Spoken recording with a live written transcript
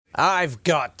I've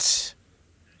got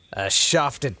a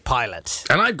shafted pilot.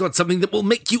 And I've got something that will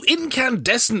make you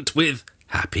incandescent with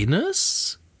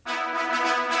happiness.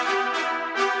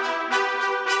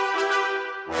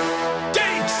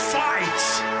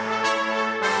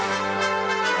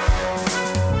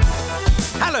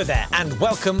 Hello there, and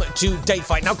welcome to Date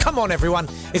Fight. Now, come on, everyone.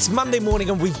 It's Monday morning,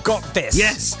 and we've got this.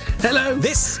 Yes. Hello.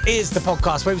 This is the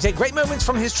podcast where we take great moments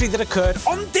from history that occurred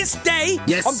on this day.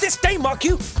 Yes. On this day, mark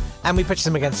you. And we pitch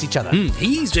them against each other.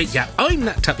 He's Jake Yapp, I'm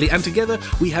Natt Tapley, and together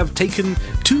we have taken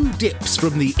two dips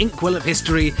from the inkwell of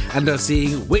history and are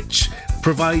seeing which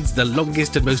provides the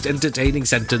longest and most entertaining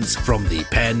sentence from the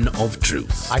pen of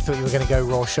truth. I thought you were going to go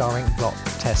Rorschach block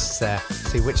tests there.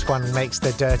 See which one makes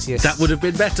the dirtiest. That would have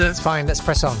been better. It's fine, let's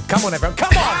press on. Come on, everyone, come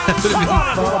on! That would have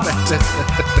been far better.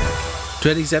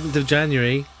 27th of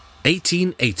January,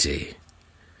 1880.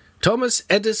 Thomas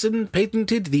Edison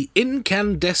patented the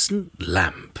incandescent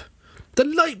lamp. The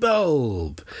light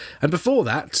bulb. And before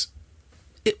that,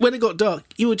 when it got dark,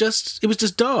 it was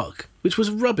just dark, which was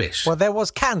rubbish. Well, there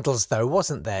was candles, though,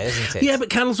 wasn't there, isn't it? Yeah, but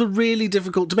candles were really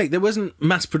difficult to make. There wasn't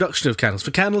mass production of candles.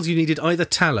 For candles, you needed either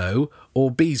tallow or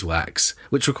beeswax,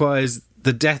 which requires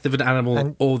the death of an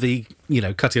animal or the,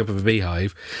 cutting up of a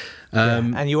beehive.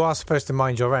 And you are supposed to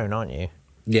mind your own, aren't you?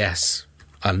 Yes,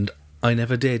 and I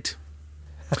never did.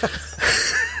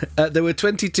 There were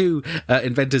 22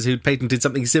 inventors who'd patented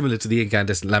something similar to the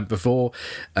incandescent lamp before.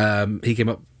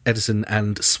 Edison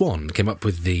and Swan came up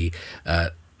with the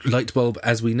light bulb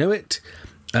as we know it.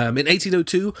 In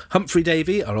 1802, Humphry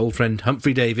Davy, our old friend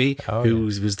Humphry Davy, who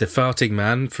was the farting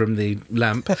man from the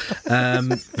lamp, it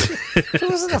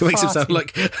makes him sound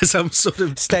like some sort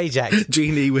of stage act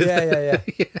genie with. Yeah.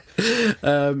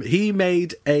 He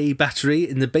made a battery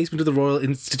in the basement of the Royal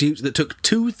Institute that took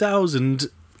 2,000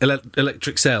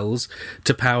 electric cells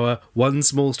to power one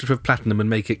small strip of platinum and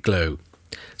make it glow.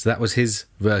 So that was his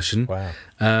version. Wow.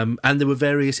 And there were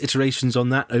various iterations on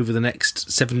that over the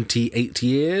next 78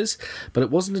 years. But it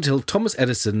wasn't until Thomas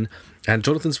Edison and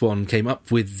Jonathan Swan came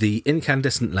up with the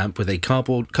incandescent lamp with a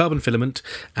carbon filament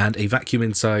and a vacuum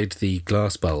inside the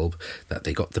glass bulb that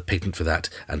they got the patent for that.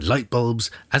 And light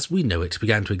bulbs, as we know it,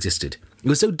 began to exist. It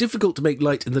was so difficult to make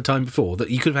light in the time before that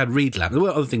you could have had reed lamps. There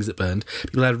were other things that burned.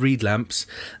 People had reed lamps.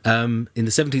 In the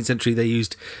 17th century, they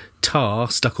used tar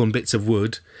stuck on bits of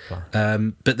wood.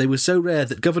 But they were so rare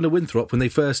that Governor Winthrop, when they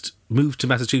first moved to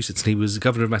Massachusetts, and he was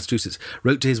governor of Massachusetts,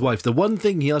 wrote to his wife, the one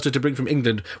thing he asked her to bring from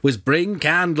England was bring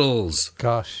candles.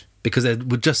 Gosh. Because they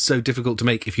were just so difficult to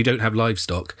make if you don't have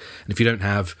livestock and if you don't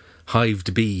have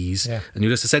hived bees. Yeah. And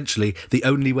you're just essentially, the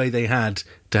only way they had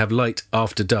to have light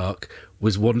after dark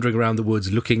was wandering around the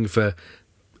woods looking for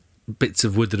bits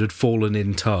of wood that had fallen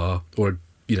in tar or,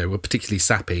 were particularly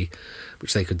sappy,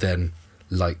 which they could then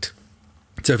light.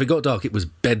 So if it got dark, it was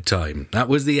bedtime. That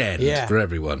was the end for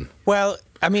everyone. Well,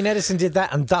 I mean, Edison did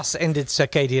that and thus ended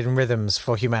circadian rhythms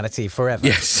for humanity forever.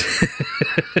 Yes.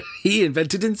 He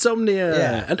invented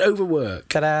insomnia and overwork.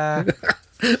 Ta-da!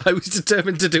 I was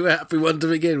determined to do a happy one to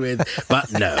begin with,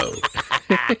 but no.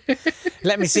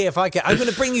 Let me see if I can. I'm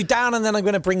going to bring you down and then I'm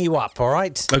going to bring you up, all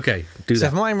right? Okay, do that. So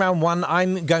for mine round one,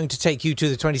 I'm going to take you to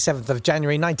the 27th of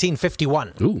January,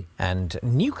 1951. Ooh. And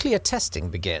nuclear testing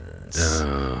begins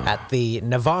at the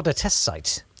Nevada test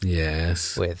site.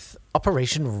 Yes. With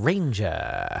Operation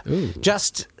Ranger. Ooh.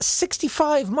 Just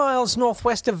 65 miles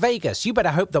northwest of Vegas. You better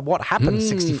hope that what happened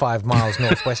 65 miles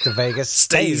northwest of Vegas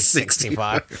stays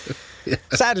 65. Yeah.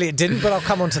 Sadly, it didn't, but I'll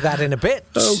come on to that in a bit.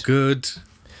 Oh, good.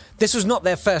 This was not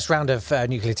their first round of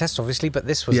nuclear tests, obviously, but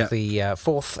this was the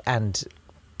fourth and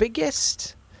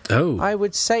biggest, I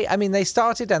would say. I mean, they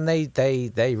started and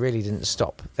they really didn't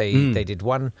stop. They did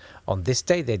one on this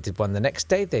day, they did one the next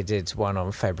day, they did one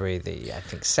on February the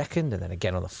 2nd, and then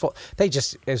again on the 4th.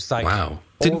 It was like all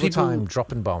the time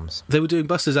dropping bombs. They were doing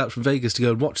buses out from Vegas to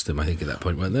go and watch them, I think, at that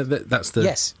point, weren't they? That's the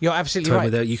yes, you're absolutely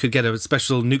right. You could get a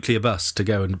special nuclear bus to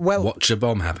go and watch a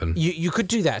bomb happen. You could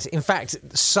do that. In fact,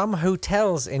 some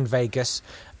hotels in Vegas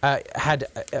had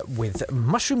with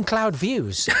mushroom cloud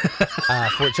views,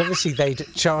 for which obviously they'd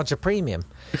charge a premium.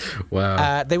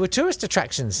 Wow. They were tourist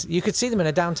attractions. You could see them in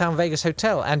a downtown Vegas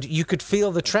hotel, and you could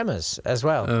feel the tremors as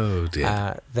well. Oh,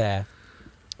 dear. There.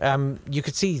 You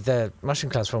could see the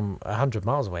mushroom clouds from 100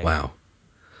 miles away. Wow.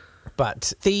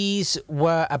 But these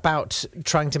were about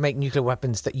trying to make nuclear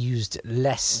weapons that used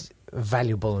less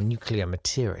valuable nuclear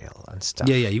material and stuff.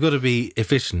 Yeah, you've got to be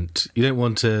efficient. You don't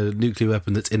want a nuclear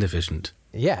weapon that's inefficient.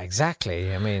 Yeah,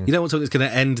 exactly. I mean, you don't want something that's going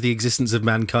to end the existence of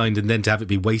mankind and then to have it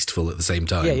be wasteful at the same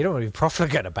time. Yeah, you don't want to be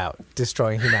profligate about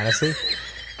destroying humanity.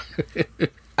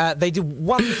 They did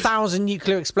 1,000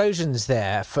 nuclear explosions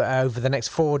there for over the next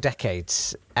 4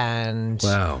 decades. And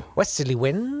westerly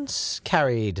winds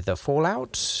carried the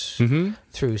fallout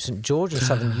through St. George and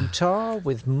southern Utah,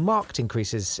 with marked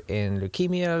increases in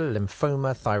leukemia,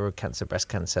 lymphoma, thyroid cancer, breast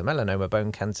cancer, melanoma,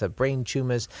 bone cancer, brain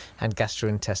tumours, and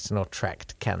gastrointestinal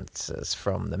tract cancers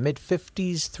from the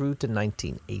mid-50s through to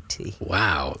 1980.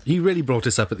 Wow. You really brought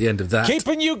us up at the end of that.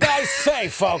 Keeping you guys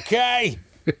safe, okay?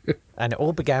 And it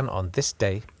all began on this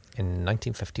day in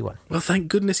 1951. Well, thank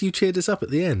goodness you cheered us up at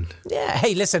the end. Yeah,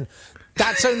 hey, listen,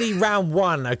 that's only round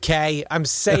 1, okay? I'm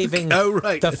saving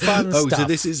the fun stuff so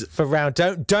this is... for round...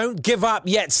 Don't give up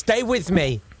yet. Stay with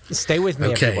me. Stay with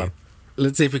me, everyone.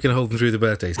 Let's see if we can hold them through the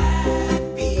birthdays.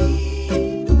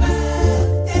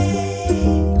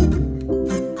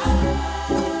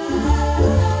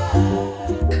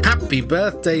 Happy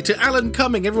birthday to Alan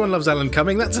Cumming. Everyone loves Alan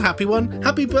Cumming. That's a happy one.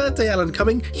 Happy birthday, Alan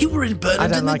Cumming. You were in Bernard. I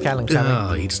don't like Alan Cumming.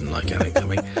 Oh, he doesn't like Alan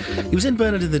Cumming. He was in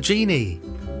Bernard and the Genie.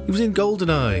 He was in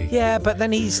Goldeneye. Yeah, but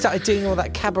then he started doing all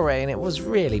that cabaret and it was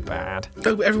really bad.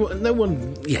 When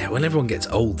everyone gets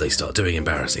old, they start doing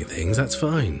embarrassing things. That's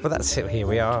fine. Well, that's it. Here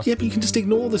we are. Yeah, but you can just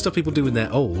ignore the stuff people do when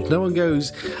they're old. No one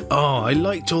goes, I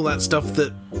liked all that stuff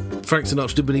that Frank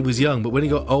Sinatra did when he was young, but when he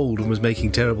got old and was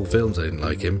making terrible films, I didn't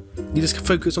like him. You just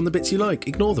focus on the bits you like.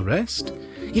 Ignore the rest.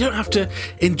 You don't have to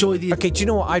enjoy the... Okay, do you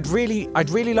know what? I'd really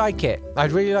like it.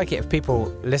 I'd really like it if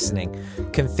people listening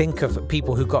can think of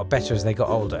people who got better as they got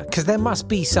older. Because there must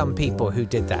be some people who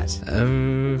did that.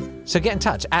 So get in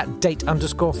touch at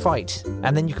 @date_fight.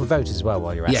 And then you can vote as well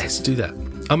while you're at it. Yes, do that.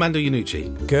 Armando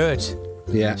Iannucci. Good.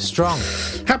 Yeah. Strong.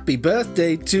 Happy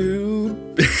birthday to...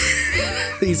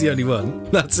 He's the only one.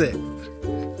 That's it.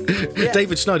 Yeah.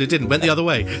 David Schneider didn't. Went the other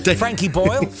way. Frankie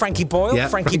Boyle. Frankie Boyle. Yeah,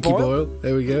 Frankie Boyle.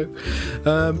 There we go.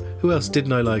 Who else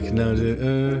didn't I like? No,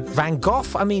 Van Gogh.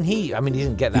 I mean, he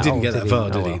didn't get that. He didn't get that far,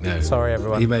 did he? No. Sorry,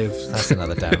 everyone. He may have. That's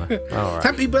another downer. All right.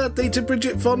 Happy birthday to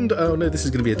Bridget Fonda. Oh no, this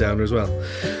is going to be a downer as well.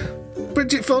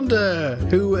 Bridget Fonda,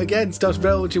 who again started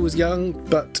well when she was young,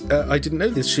 but I didn't know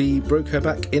this. She broke her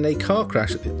back in a car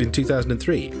crash in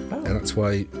 2003, and that's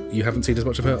why you haven't seen as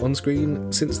much of her on screen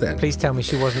since then. Please tell me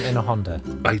she wasn't in a Honda.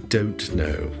 I don't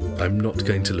know. I'm not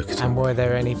going to look at it. And were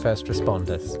there any first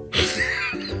responders?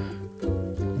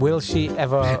 Will she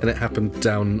ever... And it happened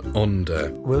down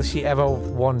under. Will she ever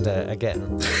wander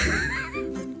again?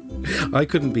 I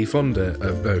couldn't be fonder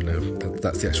of... Oh, no,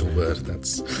 that's the actual word.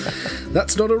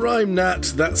 That's not a rhyme,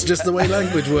 Nat. That's just the way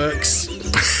language works.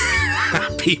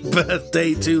 Happy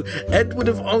birthday to Edward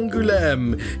of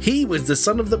Angoulême. He was the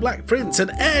son of the Black Prince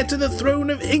and heir to the throne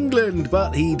of England,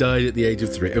 but he died at the age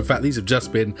of 3. In fact, these have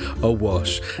just been a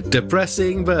wash.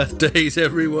 Depressing birthdays,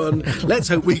 everyone. Let's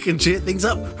hope we can cheer things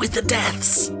up with the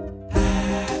deaths.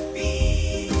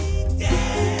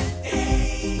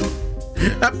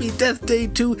 Happy Death Day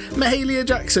to Mahalia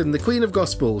Jackson, the Queen of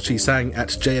Gospel. She sang at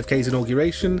JFK's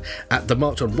inauguration, at the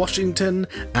March on Washington,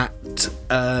 at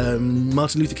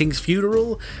Martin Luther King's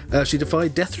funeral. She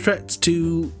defied death threats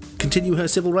to continue her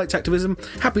civil rights activism.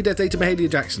 Happy Death Day to Mahalia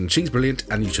Jackson. She's brilliant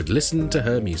and you should listen to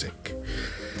her music.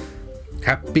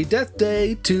 Happy Death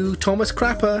Day to Thomas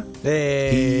Crapper.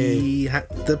 Hey. He had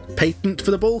the patent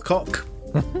for the ball cock.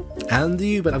 And the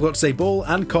U, but I've got to say ball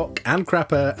and cock and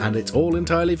crapper, and it's all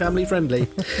entirely family friendly.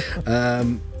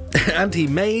 And he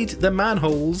made the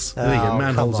manholes,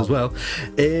 manholes as well,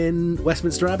 in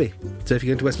Westminster Abbey. So if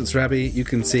you go to Westminster Abbey, you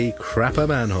can see crapper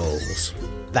manholes.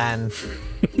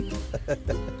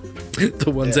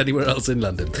 The ones anywhere else in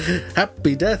London.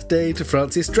 Happy Death Day to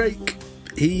Francis Drake.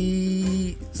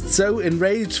 He so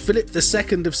enraged Philip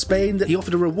II of Spain that he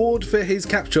offered a reward for his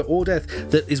capture or death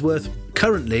that is worth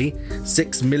currently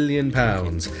 £6 million.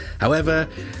 However,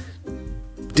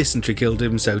 dysentery killed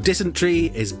him, so dysentery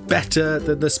is better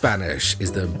than the Spanish,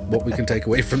 is what we can take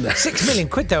away from that. £6 million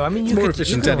though. I mean, you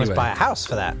could almost buy a house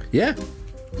for that. Yeah.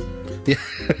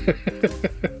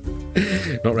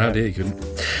 Not round here, you couldn't.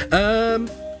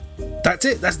 That's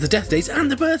it. That's the death days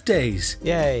and the birthdays.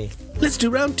 Yay. Let's do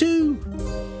round 2. Round 2!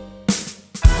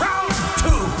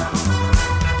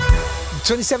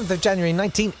 27th of January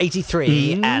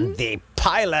 1983, and the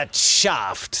pilot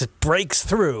shaft breaks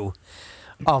through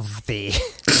of the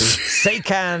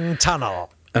Seikan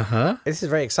Tunnel. Uh-huh. This is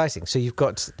very exciting. So you've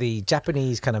got the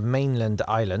Japanese kind of mainland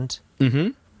island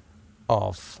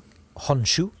of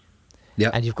Honshu.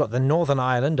 Yeah. And you've got the northern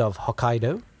island of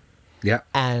Hokkaido. Yeah.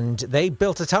 And they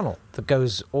built a tunnel that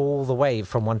goes all the way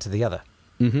from one to the other.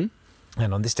 Mm-hmm.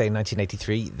 And on this day in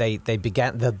 1983, they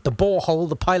began the borehole,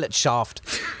 the pilot shaft,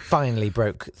 finally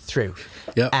broke through.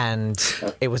 Yeah. And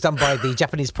it was done by the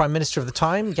Japanese Prime Minister of the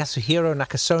time, Yasuhiro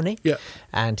Nakasone. Yeah.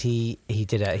 And he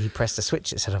pressed a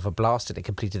switch, it set off a blast, and it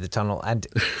completed the tunnel. And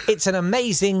it's an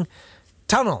amazing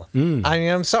tunnel. I mean,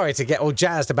 I'm sorry to get all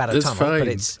jazzed about a tunnel, fine.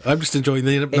 but I'm just enjoying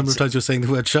the number of times you're saying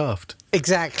the word shaft.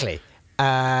 Exactly.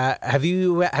 Have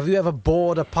you ever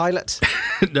bored a pilot?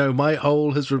 No, my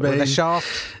hole has remained. With a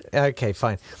shaft? Okay,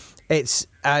 fine. It's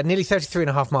nearly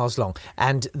 33.5 miles long.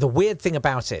 And the weird thing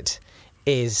about it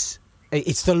is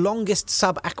it's the longest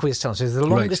subaqueous tunnel. So it's the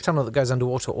longest tunnel that goes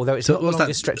underwater, although it's not the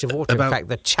longest stretch of water. In fact,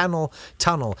 the Channel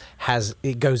Tunnel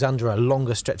goes under a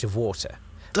longer stretch of water.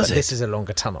 But this is a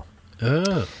longer tunnel.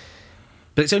 Oh.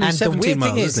 But it's only 17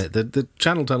 miles, isn't it? The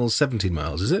Channel Tunnel's 17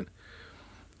 miles, is it?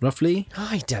 Roughly?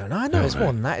 I don't know. I know it's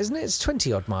more than that, isn't it? It's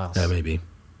 20-odd miles. Oh, maybe.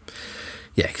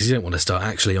 Yeah, because you don't want to start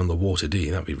actually on the water, do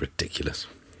you? That would be ridiculous.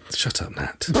 Shut up,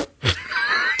 Nat.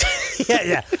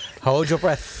 Yeah. Hold your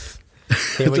breath.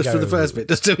 Here we just go. for the first bit,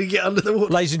 just till we get under the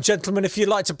water. Ladies and gentlemen, if you'd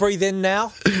like to breathe in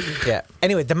now. Yeah.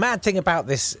 Anyway, the mad thing about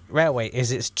this railway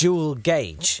is it's dual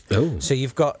gauge. Oh. So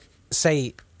you've got,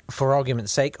 say, for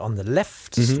argument's sake, on the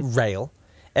left rail,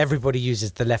 everybody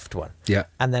uses the left one. Yeah.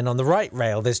 And then on the right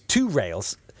rail, there's two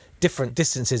rails different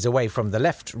distances away from the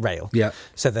left rail. Yeah.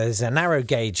 So there's a narrow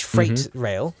gauge freight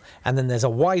rail, and then there's a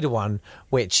wider one,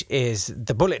 which is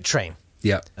the bullet train.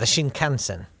 Yeah. The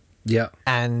Shinkansen. Yeah.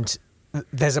 And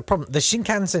there's a problem. The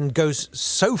Shinkansen goes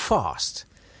so fast,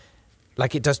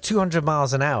 like it does 200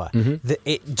 miles an hour, that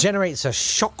it generates a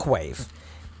shockwave,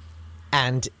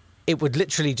 and it would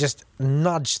literally just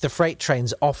nudge the freight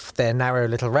trains off their narrow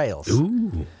little rails.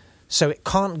 Ooh. So it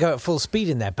can't go at full speed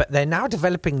in there. But they're now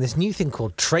developing this new thing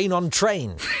called train on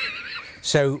train.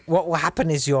 So what will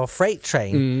happen is your freight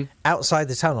train outside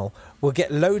the tunnel will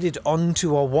get loaded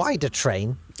onto a wider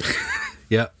train.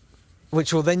 Yeah.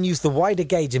 Which will then use the wider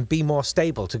gauge and be more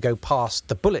stable to go past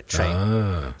the bullet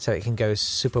train. So it can go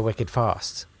super wicked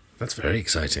fast. That's very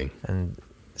exciting. And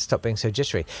stop being so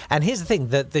jittery. And here's the thing,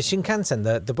 the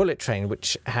Shinkansen, the bullet train,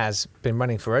 which has been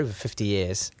running for over 50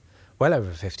 years, well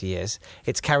over 50 years,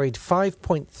 it's carried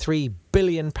 5.3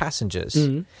 billion passengers,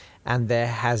 and there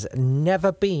has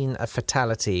never been a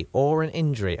fatality or an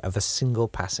injury of a single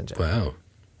passenger. Wow.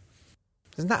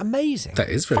 Isn't that amazing? That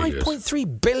is very good.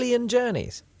 5.3 billion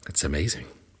journeys. That's amazing.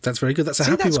 That's very good. That's a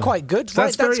happy one. That's quite good.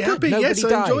 That's right? very happy. Nobody yes,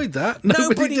 died. I enjoyed that.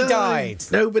 Nobody died.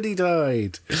 Nobody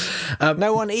died.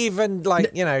 No one even,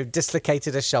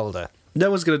 dislocated a shoulder. No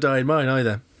one's going to die in mine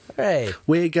either. Hey.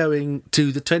 We're going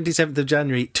to the 27th of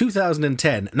January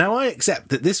 2010. Now, I accept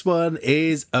that this one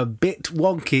is a bit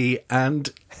wonky, and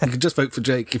you can just vote for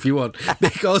Jake if you want,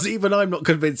 because even I'm not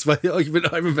convinced by the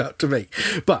argument I'm about to make.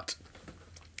 But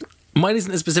mine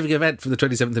isn't a specific event for the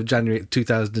 27th of January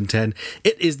 2010.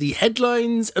 It is the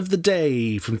headlines of the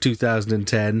day from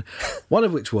 2010, one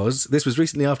of which was, this was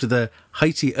recently after the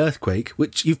Haiti earthquake,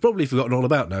 which you've probably forgotten all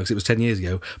about now because it was 10 years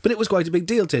ago, but it was quite a big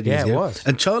deal 10 years ago. Yeah, it was.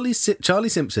 And Charlie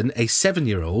Simpson, a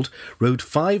 7-year-old, rode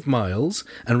 5 miles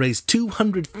and raised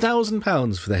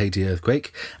 £200,000 for the Haiti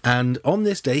earthquake. And on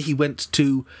this day, he went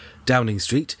to Downing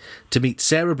Street to meet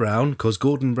Sarah Brown, because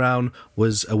Gordon Brown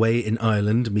was away in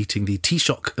Ireland meeting the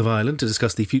Taoiseach of Ireland to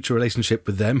discuss the future relationship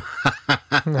with them.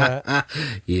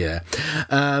 Yeah.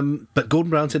 But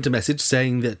Gordon Brown sent a message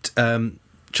saying that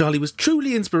Charlie was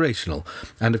truly inspirational.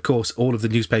 And, of course, all of the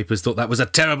newspapers thought that was a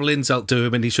terrible insult to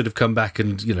him and he should have come back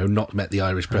and, not met the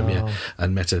Irish Premier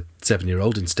and met a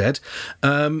 7-year-old instead.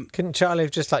 Couldn't Charlie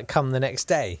have just, come the next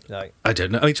day? I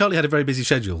don't know. I mean, Charlie had a very busy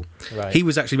schedule. Right. He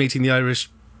was actually meeting the Irish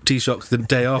Taoiseach the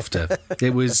day after.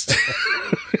 It was...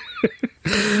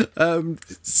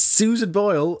 Susan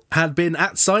Boyle had been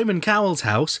at Simon Cowell's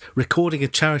house recording a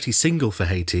charity single for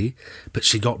Haiti, but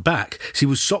she got back. She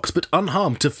was shocked but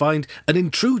unharmed to find an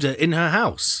intruder in her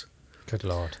house. Good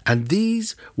Lord. And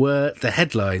these were the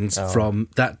headlines from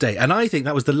that day. And I think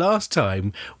that was the last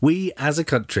time we as a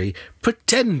country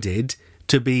pretended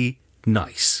to be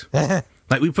nice.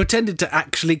 We pretended to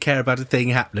actually care about a thing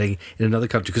happening in another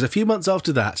country. Because a few months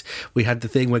after that, we had the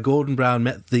thing where Gordon Brown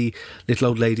met the little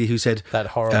old lady who said that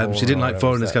horrible, she didn't like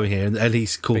foreigners coming here, and he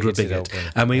called her a bigot.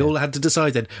 And we all had to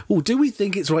decide then, do we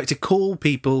think it's right to call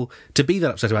people to be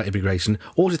that upset about immigration,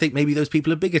 or to think maybe those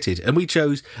people are bigoted? And we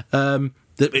chose that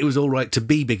it was all right to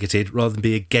be bigoted rather than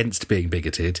be against being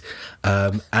bigoted.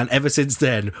 And ever since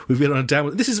then, we've been on a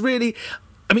downward... This is really...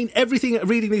 I mean, everything,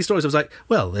 reading these stories, I was like,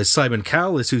 well, there's Simon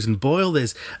Cowell, there's Susan Boyle,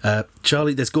 there's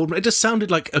Charlie, there's Gordon. It just sounded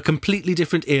like a completely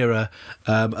different era.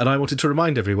 And I wanted to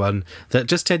remind everyone that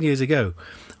just 10 years ago,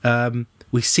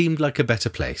 we seemed like a better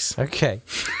place. Okay.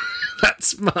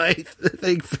 That's my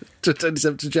thing for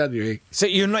 27th of January. So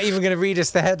you're not even going to read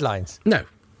us the headlines? No.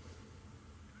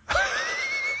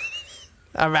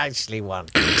 I've actually won.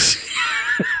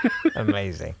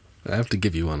 Amazing. I have to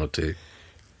give you one or two.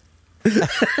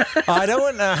 I don't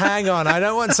want to hang on. I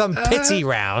don't want some pity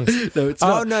round. No, it's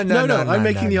not. Oh, no. I'm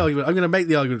making the argument. I'm going to make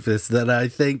the argument for this that I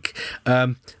think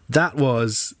that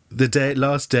was the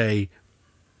last day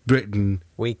Britain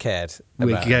we cared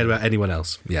about anyone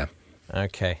else. Yeah.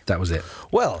 Okay. That was it.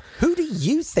 Well, who do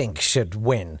you think should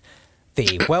win?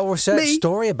 The well-researched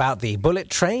story about the bullet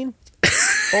train?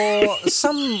 Or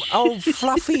some old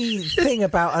fluffy thing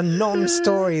about a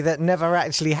non-story that never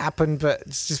actually happened, but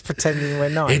it's just pretending we're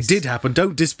nice? It did happen.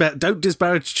 Don't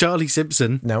disparage Charlie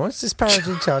Simpson. No one's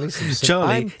disparaging Charlie Simpson.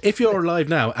 Charlie, if you're alive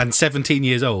now and 17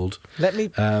 years old... Let me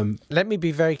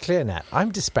be very clear, Nat.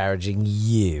 I'm disparaging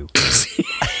you.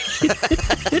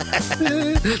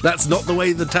 That's not the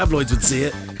way the tabloids would see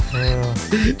it.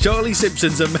 Charlie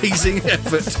Simpson's amazing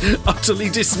effort utterly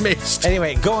dismissed.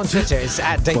 Anyway, go on Twitter. It's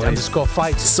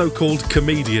 @date_fight. So-called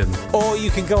comedian. Or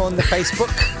you can go on the Facebook.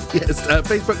 Yes,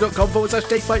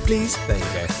 facebook.com/datefight, please. There you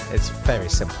go. It's very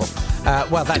simple.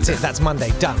 Well, that's it. That's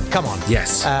Monday. Done. Come on.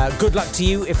 Yes. Good luck to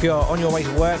you if you're on your way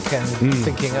to work and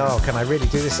thinking, oh, can I really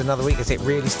do this another week? Is it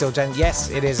really still Jan? Yes,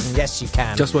 it is, and yes, you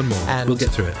can. Just one more. And we'll get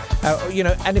through it.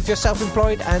 And if you're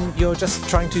self-employed and you're just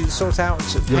trying to sort out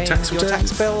your tax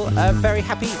bill, very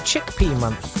happy chickpea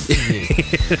month to you.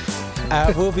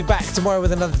 We'll be back tomorrow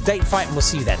with another date fight, and we'll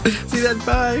see you then. See you then.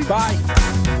 Bye. Bye.